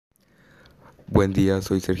Buen día,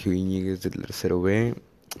 soy Sergio Iñiguez del tercero B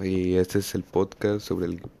y este es el podcast sobre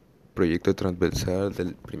el proyecto transversal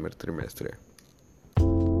del primer trimestre.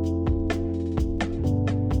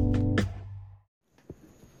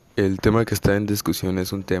 El tema que está en discusión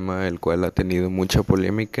es un tema el cual ha tenido mucha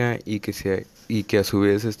polémica y que a su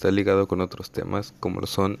vez está ligado con otros temas como lo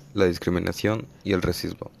son la discriminación y el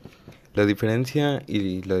racismo. La diferencia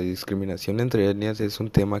y la discriminación entre etnias es un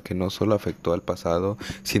tema que no solo afectó al pasado,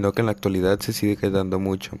 sino que en la actualidad se sigue dando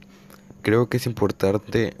mucho. Creo que es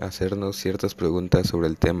importante hacernos ciertas preguntas sobre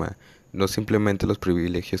el tema, no simplemente los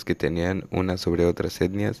privilegios que tenían unas sobre otras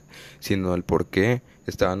etnias, sino el por qué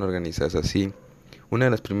estaban organizadas así. Una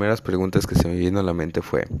de las primeras preguntas que se me vino a la mente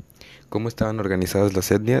fue, ¿cómo estaban organizadas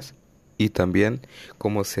las etnias? Y también,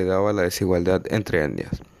 ¿cómo se daba la desigualdad entre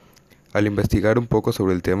etnias? Al investigar un poco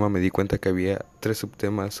sobre el tema me di cuenta que había tres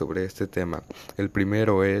subtemas sobre este tema. El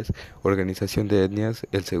primero es organización de etnias,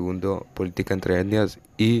 el segundo política entre etnias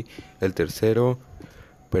y el tercero,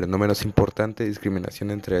 pero no menos importante,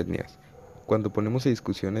 discriminación entre etnias. Cuando ponemos en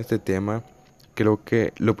discusión este tema, creo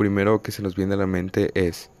que lo primero que se nos viene a la mente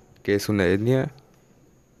es ¿qué es una etnia?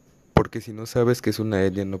 Porque si no sabes qué es una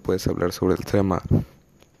etnia no puedes hablar sobre el tema.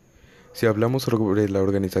 Si hablamos sobre la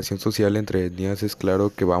organización social entre etnias, es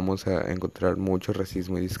claro que vamos a encontrar mucho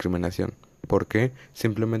racismo y discriminación. ¿Por qué?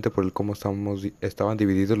 Simplemente por el cómo estaban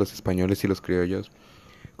divididos los españoles y los criollos,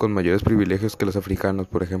 con mayores privilegios que los africanos,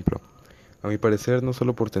 por ejemplo. A mi parecer, no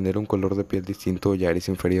solo por tener un color de piel distinto ya eres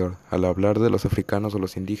inferior, al hablar de los africanos o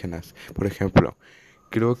los indígenas, por ejemplo.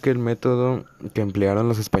 Creo que el método que emplearon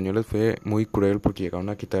los españoles fue muy cruel porque llegaron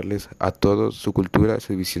a quitarles a todos su cultura,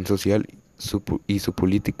 su visión social y su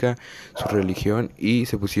política, su religión y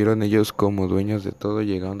se pusieron ellos como dueños de todo,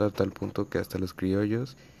 llegando a tal punto que hasta los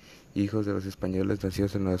criollos, hijos de los españoles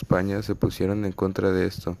nacidos en Nueva España, se pusieron en contra de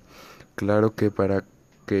esto. Claro que para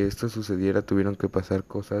que esto sucediera tuvieron que pasar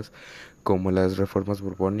cosas como las reformas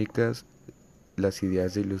borbónicas, las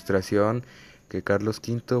ideas de ilustración, que Carlos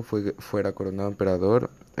V fuera coronado emperador,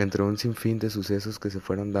 entre un sinfín de sucesos que se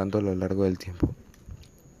fueron dando a lo largo del tiempo.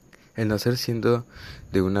 El nacer siendo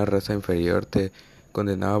de una raza inferior te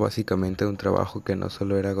condenaba básicamente a un trabajo que no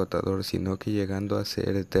solo era agotador, sino que llegando a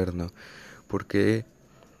ser eterno, porque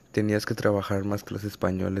tenías que trabajar más que los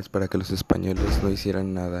españoles para que los españoles no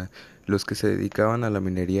hicieran nada. Los que se dedicaban a la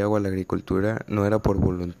minería o a la agricultura no era por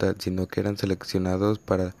voluntad, sino que eran seleccionados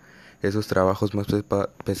para esos trabajos más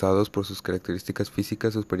pesados por sus características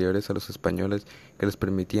físicas superiores a los españoles que les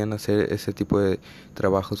permitían hacer ese tipo de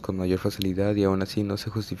trabajos con mayor facilidad y aún así no se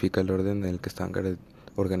justifica el orden en el que están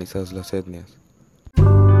organizadas las etnias.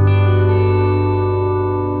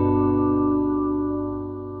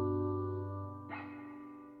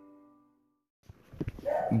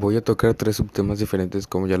 Voy a tocar tres subtemas diferentes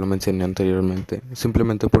como ya lo mencioné anteriormente,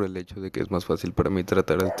 simplemente por el hecho de que es más fácil para mí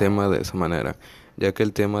tratar el tema de esa manera, ya que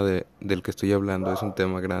el tema del que estoy hablando es un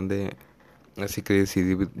tema grande, así que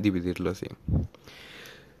decidí dividirlo así.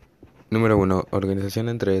 Número 1. Organización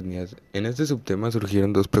entre etnias. En este subtema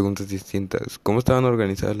surgieron dos preguntas distintas, ¿cómo estaban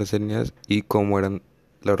organizadas las etnias y cómo eran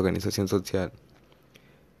la organización social?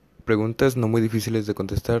 Preguntas no muy difíciles de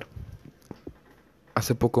contestar.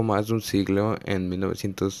 Hace poco más de un siglo, en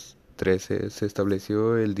 1913, se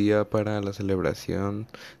estableció el día para la celebración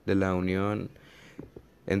de la unión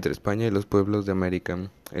entre España y los pueblos de América.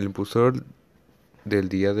 El impulsor del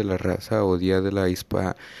Día de la Raza o Día de la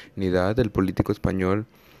Hispanidad, el político español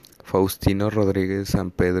Faustino Rodríguez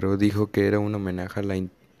Sampedro, dijo que era un homenaje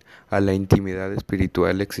a la intimidad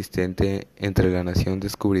espiritual existente entre la nación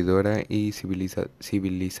descubridora y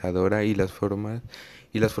civilizadora y las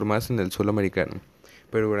formadas en el suelo americano.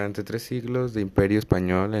 Pero durante 3 siglos de imperio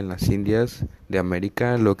español en las Indias de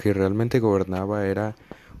América, lo que realmente gobernaba era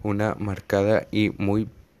una marcada y muy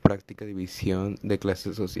práctica división de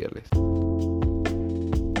clases sociales.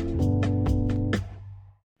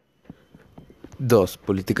 2.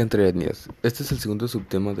 Política entre etnias. Este es el segundo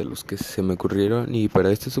subtema de los que se me ocurrieron y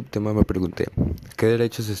para este subtema me pregunté, ¿qué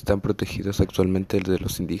derechos están protegidos actualmente de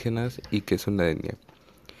los indígenas y qué es una etnia?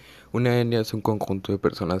 Una etnia es un conjunto de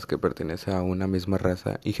personas que pertenece a una misma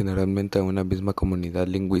raza y generalmente a una misma comunidad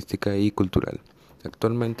lingüística y cultural.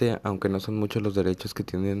 Actualmente, aunque no son muchos los derechos que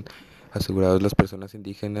tienen asegurados las personas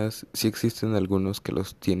indígenas, sí existen algunos que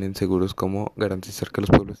los tienen seguros, como garantizar que los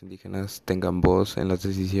pueblos indígenas tengan voz en las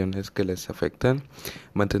decisiones que les afectan,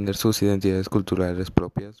 mantener sus identidades culturales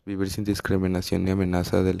propias, vivir sin discriminación ni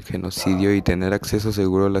amenaza del genocidio y tener acceso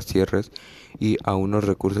seguro a las tierras y a unos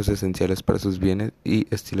recursos esenciales para sus bienes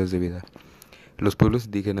y estilos de vida. Los pueblos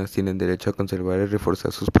indígenas tienen derecho a conservar y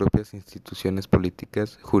reforzar sus propias instituciones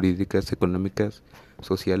políticas, jurídicas, económicas,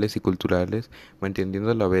 sociales y culturales, manteniendo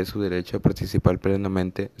a la vez su derecho a participar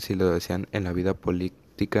plenamente, si lo desean, en la vida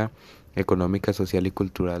política, económica, social y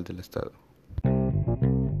cultural del Estado.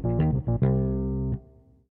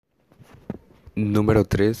 Número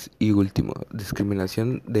 3 y último,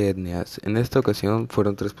 discriminación de etnias. En esta ocasión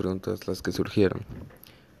fueron 3 preguntas las que surgieron.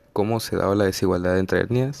 ¿Cómo se daba la desigualdad entre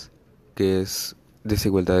etnias? ¿Qué es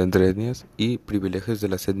desigualdad entre etnias? Y privilegios de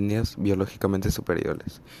las etnias biológicamente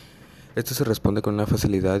superiores. Esto se responde con una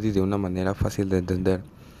facilidad y de una manera fácil de entender.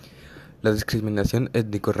 La discriminación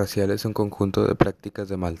étnico-racial es un conjunto de prácticas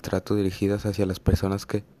de maltrato dirigidas hacia las personas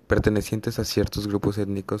que, pertenecientes a ciertos grupos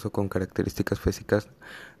étnicos o con características físicas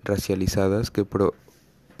racializadas, que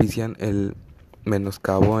propician el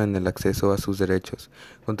menoscabo en el acceso a sus derechos,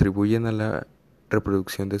 contribuyen a la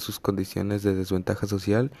reproducción de sus condiciones de desventaja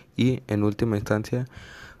social y, en última instancia,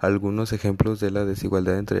 algunos ejemplos de la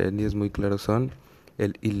desigualdad entre etnias muy claros son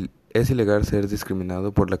es ilegal ser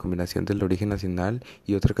discriminado por la combinación del origen nacional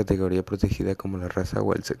y otra categoría protegida como la raza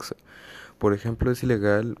o el sexo. Por ejemplo, es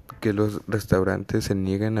ilegal que los restaurantes se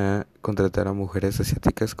nieguen a contratar a mujeres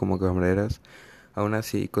asiáticas como camareras, aún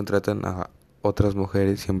así contratan a otras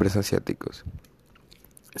mujeres y hombres asiáticos.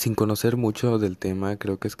 Sin conocer mucho del tema,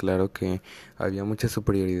 creo que es claro que había mucha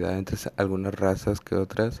superioridad entre algunas razas que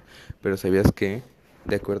otras, pero ¿sabías que,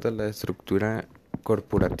 de acuerdo a la estructura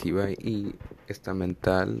corporativa y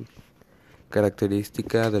estamental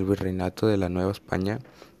característica del virreinato de la Nueva España,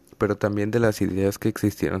 pero también de las ideas que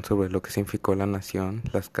existieron sobre lo que significó la nación,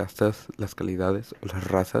 las castas, las calidades o las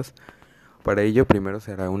razas? Para ello, primero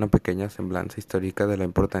se hará una pequeña semblanza histórica de la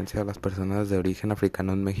importancia de las personas de origen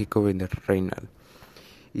africano en México virreinal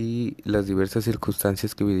y las diversas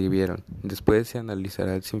circunstancias que vivieron. Después se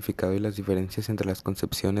analizará el significado y las diferencias entre las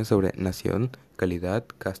concepciones sobre nación, calidad,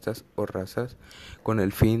 castas o razas, con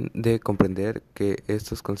el fin de comprender que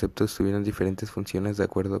estos conceptos tuvieron diferentes funciones de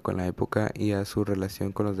acuerdo con la época y a su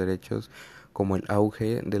relación con los derechos, como el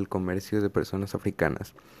auge del comercio de personas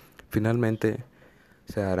africanas. Finalmente,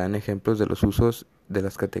 se harán ejemplos de los usos de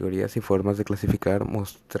las categorías y formas de clasificar,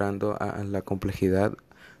 mostrando la complejidad,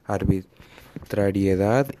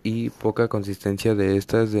 arbitrariedad y poca consistencia de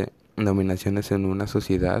estas denominaciones en una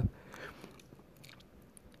sociedad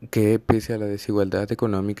que, pese a la desigualdad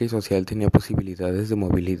económica y social, tenía posibilidades de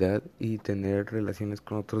movilidad y tener relaciones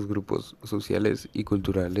con otros grupos sociales y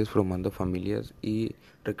culturales, formando familias y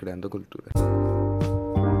recreando culturas.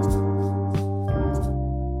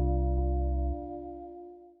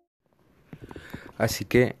 Así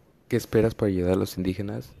que, ¿qué esperas para ayudar a los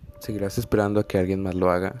indígenas? ¿Seguirás esperando a que alguien más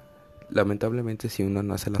lo haga? Lamentablemente, si uno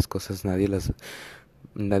no hace las cosas, nadie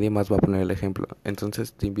más va a poner el ejemplo.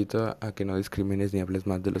 Entonces te invito a que no discrimines ni hables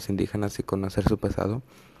más de los indígenas y conocer su pasado.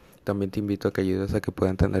 También te invito a que ayudes a que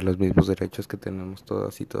puedan tener los mismos derechos que tenemos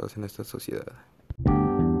todas y todos en esta sociedad.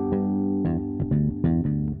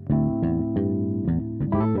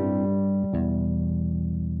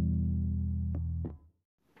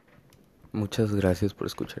 Muchas gracias por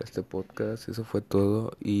escuchar este podcast. Eso fue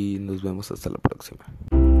todo y nos vemos hasta la próxima.